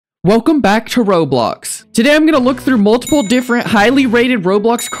Welcome back to Roblox. Today I'm going to look through multiple different highly rated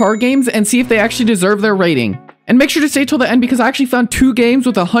Roblox car games and see if they actually deserve their rating. And make sure to stay till the end because I actually found 2 games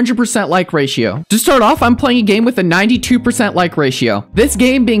with a 100% like ratio. To start off, I'm playing a game with a 92% like ratio. This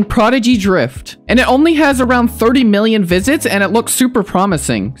game being Prodigy Drift. And it only has around 30 million visits and it looks super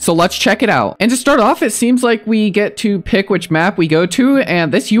promising. So let's check it out. And to start off, it seems like we get to pick which map we go to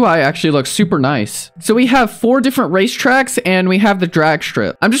and this UI actually looks super nice. So we have 4 different racetracks and we have the drag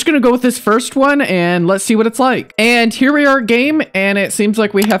strip. I'm just gonna go with this first one and let's see what it's like. And here we are game and it seems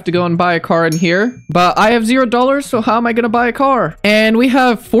like we have to go and buy a car in here. But I have $0. So how am I gonna buy a car? And we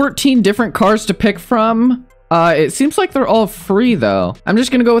have 14 different cars to pick from. It seems like they're all free though. I'm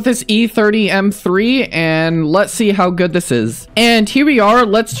just gonna go with this E30 M3 and let's see how good this is. And here we are,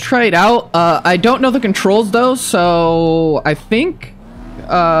 let's try it out. I don't know the controls though, so I think,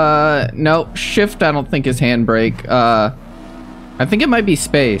 no, shift I don't think is handbrake. I think it might be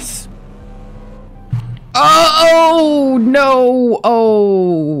space. Oh, no.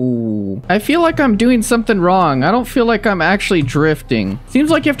 Oh, I feel like I'm doing something wrong. I don't feel like I'm actually drifting. Seems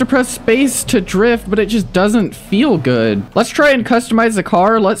like you have to press space to drift, but it just doesn't feel good. Let's try and customize the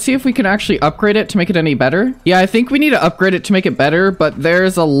car. Let's see if we can actually upgrade it to make it any better. Yeah, I think we need to upgrade it to make it better, but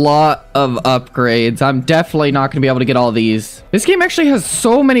there's a lot of upgrades. I'm definitely not going to be able to get all these. This game actually has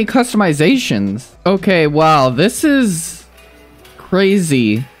so many customizations. Okay, wow, this is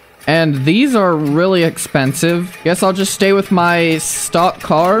crazy. And these are really expensive. Guess I'll just stay with my stock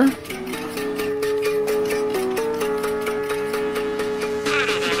car.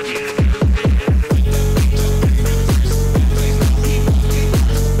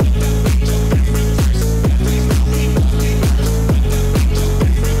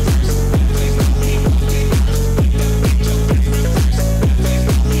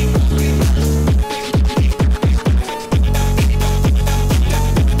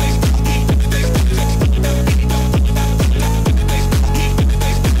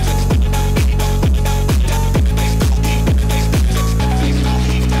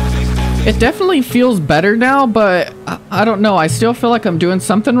 It definitely feels better now, but I don't know. I still feel like I'm doing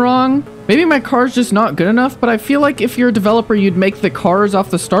something wrong. Maybe my car's just not good enough, but I feel like if you're a developer, you'd make the cars off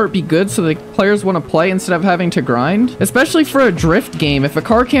the start be good so the players want to play instead of having to grind. Especially for a drift game. If a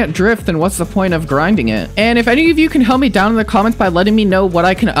car can't drift, then what's the point of grinding it? And if any of you can help me down in the comments by letting me know what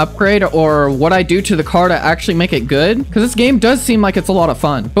I can upgrade or what I do to the car to actually make it good, because this game does seem like it's a lot of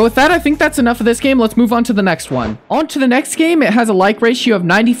fun. But with that, I think that's enough of this game. Let's move on to the next one. On to the next game. It has a like ratio of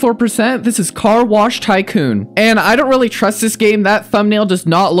 94%. This is Wash Tycoon. And I don't really trust this game. That thumbnail does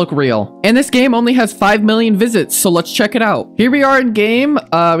not look real. And this game only has 5 million visits, so let's check it out. Here we are in game.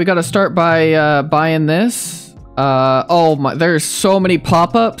 We gotta start by buying this. Oh my, there's so many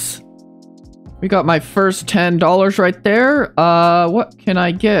pop-ups. We got my first $10 right there. What can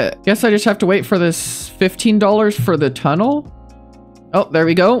I get? Guess I just have to wait for this $15 for the tunnel. Oh, there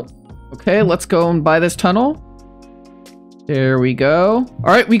we go. Okay, let's go and buy this tunnel. There we go.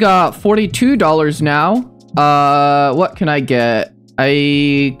 All right, we got $42 now. What can I get?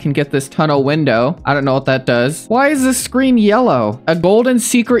 I can get this tunnel window. I don't know what that does. Why is this screen yellow? A golden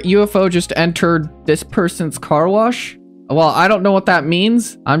secret UFO just entered this person's car wash. Well, I don't know what that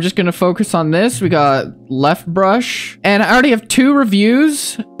means. I'm just gonna focus on this. We got left brush. And I already have 2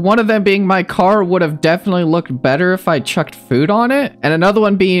 reviews. One of them being my car would have definitely looked better if I chucked food on it. And another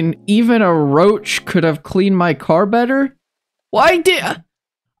one being even a roach could have cleaned my car better. Why did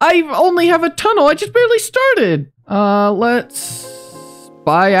I only have a tunnel? I just barely started. Let's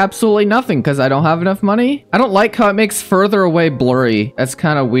buy absolutely nothing because I don't have enough money. I don't like how it makes further away blurry. That's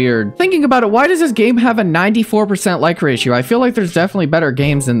kind of weird. Thinking about it, why does this game have a 94% like ratio? I feel like there's definitely better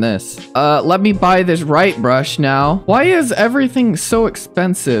games than this. Let me buy this right brush now. Why is everything so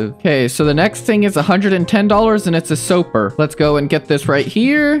expensive? Okay, so the next thing is $110 and it's a soaper. Let's go and get this right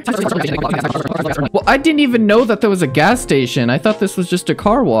here. Well, I didn't even know that there was a gas station. I thought this was just a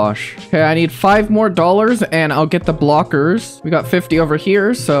car wash. Okay, I need $5 more and I'll get the blockers. We got 50 over here.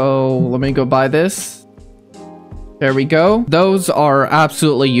 So let me go buy this. There we go. Those are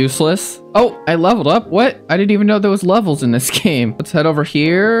absolutely useless. Oh, I leveled up. What? I didn't even know there was levels in this game. Let's head over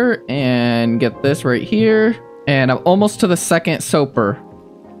here and get this right here. And I'm almost to the second soaper.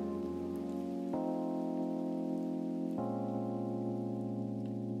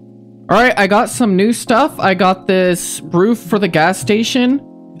 All right, I got some new stuff. I got this roof for the gas station.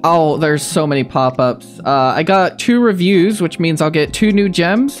 Oh, there's so many pop-ups. I got 2 reviews, which means I'll get 2 new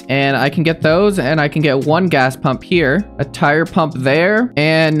gems, and I can get those, and I can get 1 gas pump here, a tire pump there,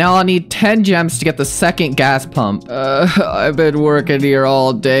 and now I need 10 gems to get the second gas pump. I've been working here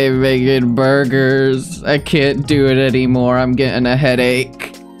all day making burgers. I can't do it anymore. I'm getting a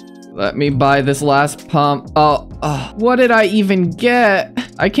headache. Let me buy this last pump. Oh, what did I even get?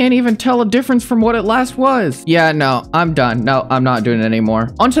 I can't even tell a difference from what it last was. Yeah, no, I'm done. No, I'm not doing it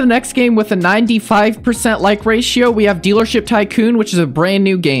anymore. On to the next game with a 95% like ratio. We have Dealership Tycoon, which is a brand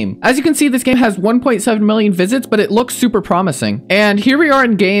new game. As you can see, this game has 1.7 million visits, but it looks super promising. And here we are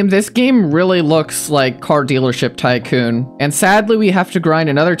in game. This game really looks like Car Dealership Tycoon. And sadly, we have to grind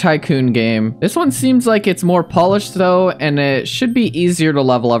another Tycoon game. This one seems like it's more polished though, and it should be easier to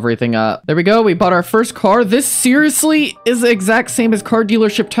level everything up. There we go. We bought our first car. This seriously is the exact same as Car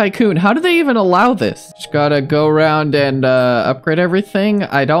Dealership Tycoon. How do they even allow this? Just gotta go around and upgrade everything.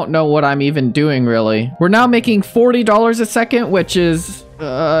 I don't know what I'm even doing really. We're now making $40 a second, which is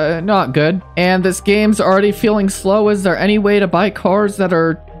not good. And this game's already feeling slow. Is there any way to buy cars that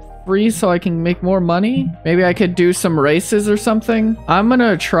are free so I can make more money? Maybe I could do some races or something. I'm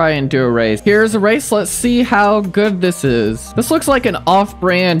gonna try and do a race. Here's a race. Let's see how good this is. This looks like an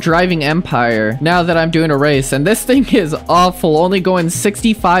off-brand Driving Empire now that I'm doing a race, and this thing is awful, only going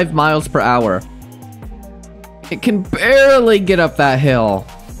 65 miles per hour. It can barely get up that hill.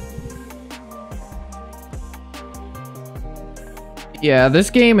 Yeah, this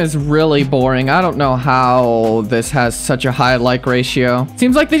game is really boring. I don't know how this has such a high like ratio.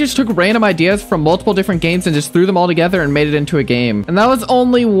 Seems like they just took random ideas from multiple different games and just threw them all together and made it into a game. And that was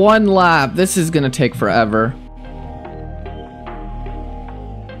only one lap. This is gonna take forever.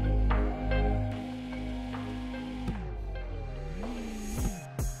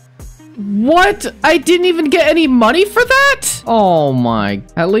 What? I didn't even get any money for that? Oh my.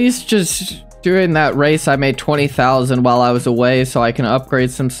 At least just during that race, I made 20,000 while I was away so I can upgrade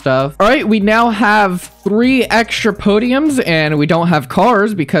some stuff. All right, we now have 3 extra podiums and we don't have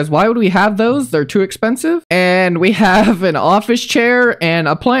cars because why would we have those? They're too expensive. And we have an office chair and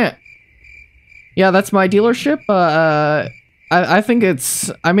a plant. Yeah, that's my dealership. I think it's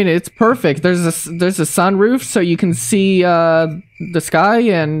perfect. There's a sunroof so you can see the sky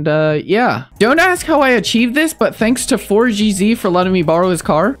and yeah. Don't ask how I achieved this, but thanks to 4GZ for letting me borrow his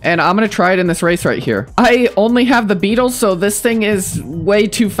car. And I'm gonna try it in this race right here. I only have the Beetle, so this thing is way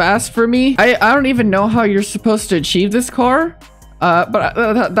too fast for me. I don't even know how you're supposed to achieve this car.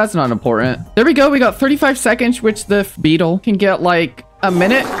 But that's not important. There we go. We got 35 seconds, which the Beetle can get like a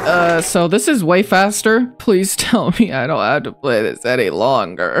minute. So this is way faster. Please tell me I don't have to play this any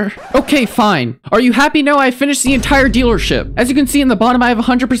longer. Okay, fine. Are you happy now? I finished the entire dealership. As you can see in the bottom, I have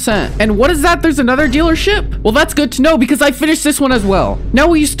 100%. And what is that? There's another dealership? Well, that's good to know because I finished this one as well. Now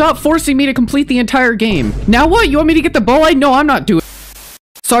will you stop forcing me to complete the entire game? Now what? You want me to get the ball? No, I'm not doing it.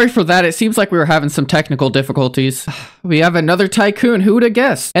 Sorry for that. It seems like we were having some technical difficulties. We have another Tycoon. Who would have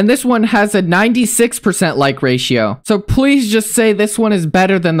guessed? And this one has a 96% like ratio. So please just say this one is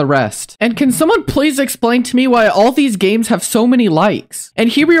better than the rest. And can someone please explain to me why all these games have so many likes? And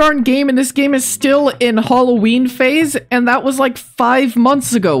here we are in game, and this game is still in Halloween phase, and that was like 5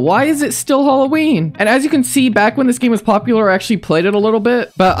 months ago. Why is it still Halloween? And as you can see, back when this game was popular, I actually played it a little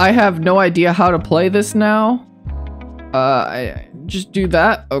bit, but I have no idea how to play this now. I just do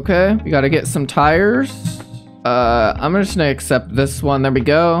that. Okay, we gotta get some tires. I'm just gonna accept this one. There we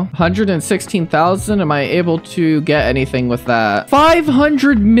go. 116,000. Am I able to get anything with that?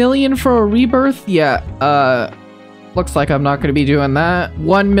 500 million for a rebirth? Yeah, looks like I'm not gonna be doing that.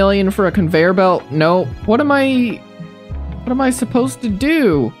 1 million for a conveyor belt? Nope. What am I supposed to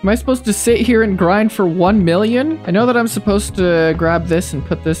do? Am I supposed to sit here and grind for 1 million? I know that I'm supposed to grab this and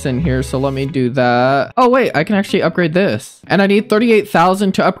put this in here, so let me do that. Oh wait, I can actually upgrade this. And I need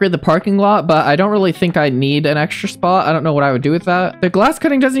 38,000 to upgrade the parking lot, but I don't really think I need an extra spot. I don't know what I would do with that. The glass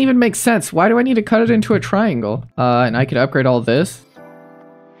cutting doesn't even make sense. Why do I need to cut it into a triangle? And I could upgrade all this.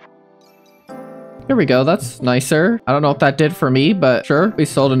 Here we go. That's nicer. I don't know what that did for me, but sure. We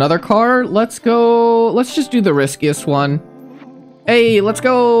sold another car. Let's go. Let's just do the riskiest one. Hey, let's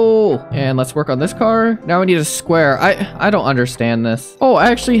go. And let's work on this car. Now we need a square. I don't understand this. Oh, I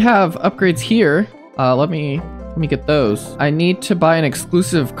actually have upgrades here. Let me get those. I need to buy an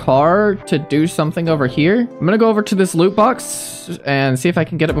exclusive car to do something over here. I'm gonna go over to this loot box and see if I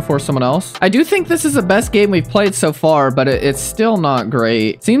can get it before someone else. I do think this is the best game we've played so far, but it's still not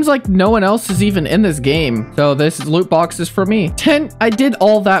great. Seems like no one else is even in this game. So this loot box is for me. I did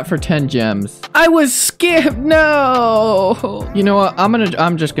all that for 10 gems. I was skipped. No. You know what?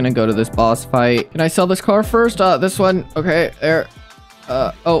 I'm just gonna go to this boss fight. Can I sell this car first? This one. Okay, there.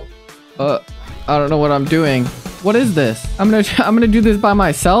 I don't know what I'm doing. What is this? I'm gonna do this by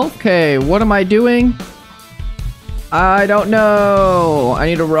myself. Okay, what am I doing? I don't know. I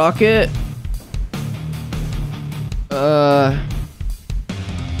need a rocket.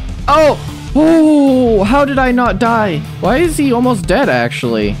 Oh, Oh, how did I not die? Why is he almost dead,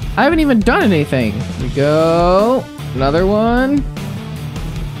 actually? I haven't even done anything. Here we go. Another one.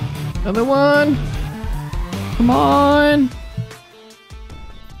 Another one. Come on.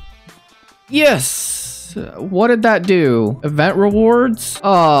 Yes. What did that do? Event rewards?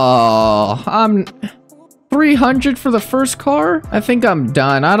 Oh, I'm 300 for the first car? I think I'm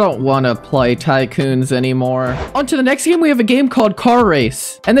done. I don't want to play Tycoons anymore. On to the next game, we have a game called Car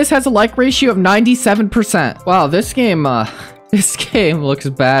Race. And this has a like ratio of 97%. Wow, this game looks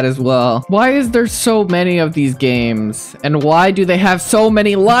bad as well. Why is there so many of these games? And why do they have so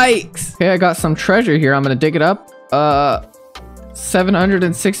many likes? Okay, I got some treasure here. I'm gonna dig it up.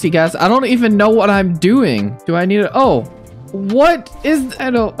 760 gas. I don't even know what I'm doing. Do I need it? Oh, what is,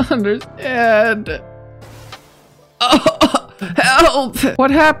 I don't understand. Oh, help!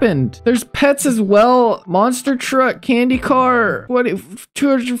 What happened? There's pets as well. Monster truck, candy car. What?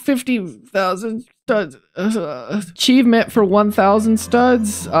 250,000 studs. Achievement for 1,000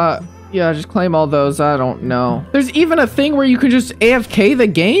 studs. Yeah, just claim all those. I don't know. There's even a thing where you can just AFK the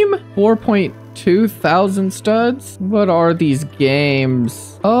game. 4,200 studs. What are these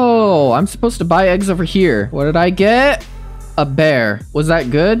games? Oh, I'm supposed to buy eggs over here. What did I get? A bear. Was that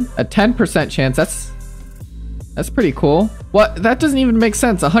good? A 10% chance. That's pretty cool. What? That doesn't even make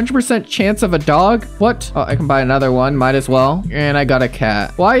sense. 100% chance of a dog? What? Oh, I can buy another one. Might as well. And I got a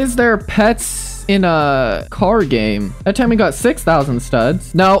cat. Why is there pets in a car game? That time we got 6,000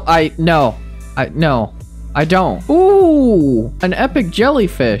 studs. No, I don't. Ooh, an epic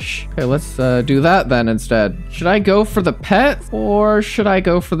jellyfish. Okay, let's do that then instead. Should I go for the pet or should I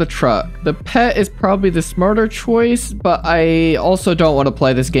go for the truck? The pet is probably the smarter choice, but I also don't want to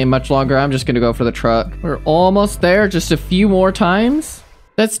play this game much longer. I'm just gonna go for the truck. We're almost there, just a few more times.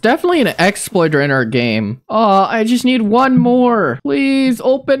 That's definitely an exploiter in our game. Oh, I just need one more. Please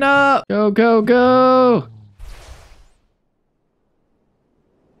open up. Go, go, go.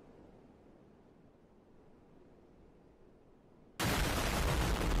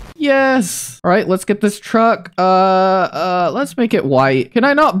 Yes. All right, let's get this truck. Let's make it white. Can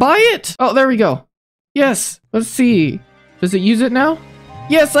I not buy it? Oh, there we go. Yes. Let's see. Does it use it now?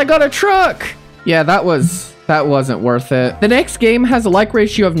 Yes, I got a truck. Yeah, that wasn't worth it. The next game has a like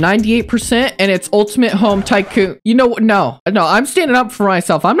ratio of 98% and it's Ultimate Home Tycoon. You know what? No, I'm standing up for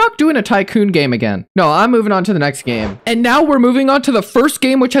myself. I'm not doing a Tycoon game again. No, I'm moving on to the next game. And now we're moving on to the first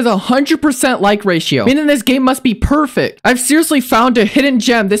game, which has a 100% like ratio, meaning this game must be perfect. I've seriously found a hidden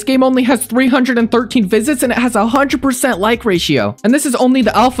gem. This game only has 313 visits and it has a 100% like ratio. And this is only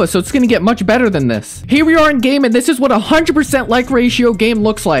the alpha, so it's gonna get much better than this. Here we are in game and this is what a 100% like ratio game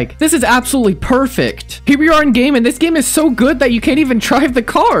looks like. This is absolutely perfect. Here we are in game and this game is so good that you can't even drive the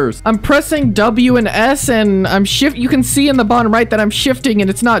cars. I'm pressing W and S and you can see in the bottom right that I'm shifting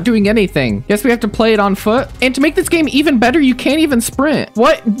and it's not doing anything. Guess we have to play it on foot. And to make this game even better, you can't even sprint.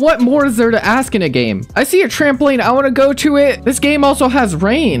 What more is there to ask in a game? I see a trampoline. I want to go to it. This game also has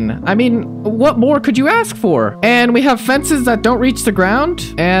rain. I mean, what more could you ask for? And we have fences that don't reach the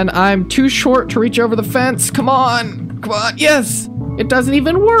ground and I'm too short to reach over the fence. Come on. Come on. Yes. It doesn't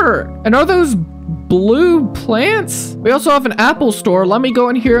even work. And are those blue plants? We also have an Apple store. Let me go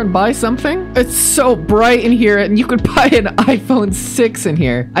in here and buy something. It's so bright in here and you could buy an iPhone 6 in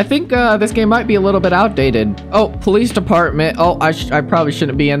here. I think this game might be a little bit outdated. Oh, police department. Oh, I probably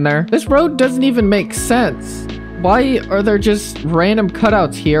shouldn't be in there. This road doesn't even make sense. Why are there just random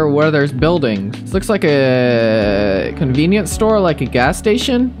cutouts here where there's buildings? This looks like a convenience store, like a gas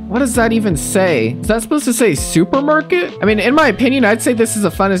station. What does that even say? Is that supposed to say supermarket? I mean, in my opinion, I'd say this is the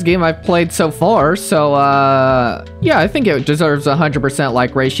funnest game I've played so far. So, yeah, I think it deserves a 100%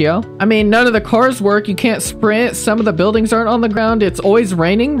 like ratio. I mean, none of the cars work. You can't sprint. Some of the buildings aren't on the ground. It's always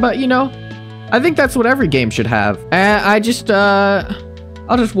raining, but you know, I think that's what every game should have. And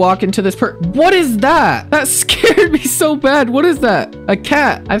I'll just walk into this what is that? That scared me so bad. What is that? A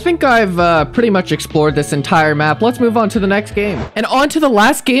cat. I think I've pretty much explored this entire map. Let's move on to the next game. And on to the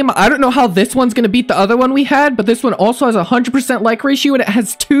last game. I don't know how this one's gonna beat the other one we had, but this one also has a 100% like ratio and it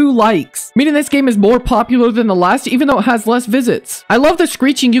has 2 likes. Meaning this game is more popular than the last, even though it has less visits. I love the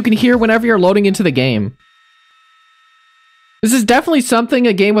screeching you can hear whenever you're loading into the game. This is definitely something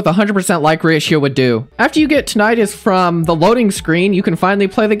a game with a 100% like ratio would do. After you get tinnitus from the loading screen, you can finally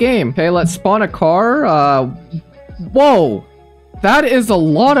play the game. Okay, let's spawn a car. Whoa, that is a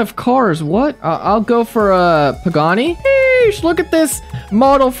lot of cars. What? I'll go for a Pagani. Sheesh, look at this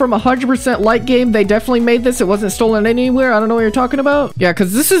model from a 100% like game. They definitely made this. It wasn't stolen anywhere. I don't know what you're talking about. Yeah,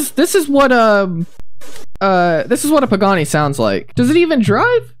 because this is what a Pagani sounds like. Does it even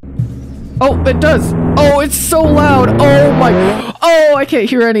drive? Oh, it does. Oh, it's so loud. Oh my. Oh, I can't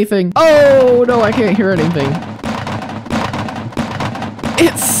hear anything. Oh, no, I can't hear anything.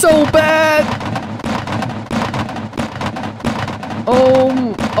 It's so bad.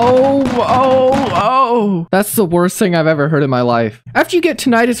 Oh. That's the worst thing I've ever heard in my life. After you get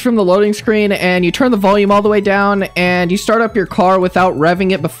tinnitus from the loading screen and you turn the volume all the way down and you start up your car without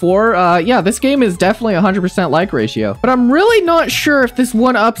revving it before, yeah, this game is definitely 100% like ratio. But I'm really not sure if this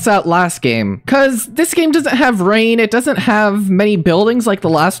one-ups that last game, because this game doesn't have rain, it doesn't have many buildings like the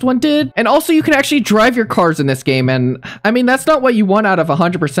last one did, and also you can actually drive your cars in this game, and I mean, that's not what you want out of a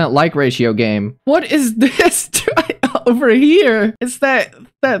 100% like ratio game. What is this over here? It's that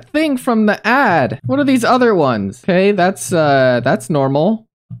thing from the ad. What are these other ones? Okay, that's normal.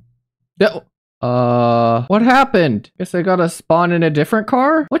 What happened? Guess I gotta spawn in a different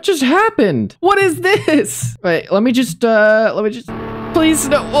car? What just happened? What is this? Wait, let me just, please,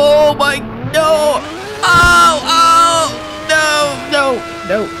 no. Oh my, no.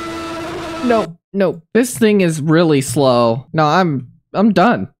 No. This thing is really slow. No, I'm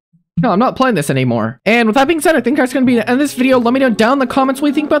done. No, I'm not playing this anymore. And with that being said, I think that's going to be the end of this video. Let me know down in the comments what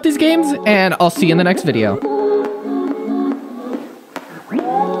you think about these games, and I'll see you in the next video.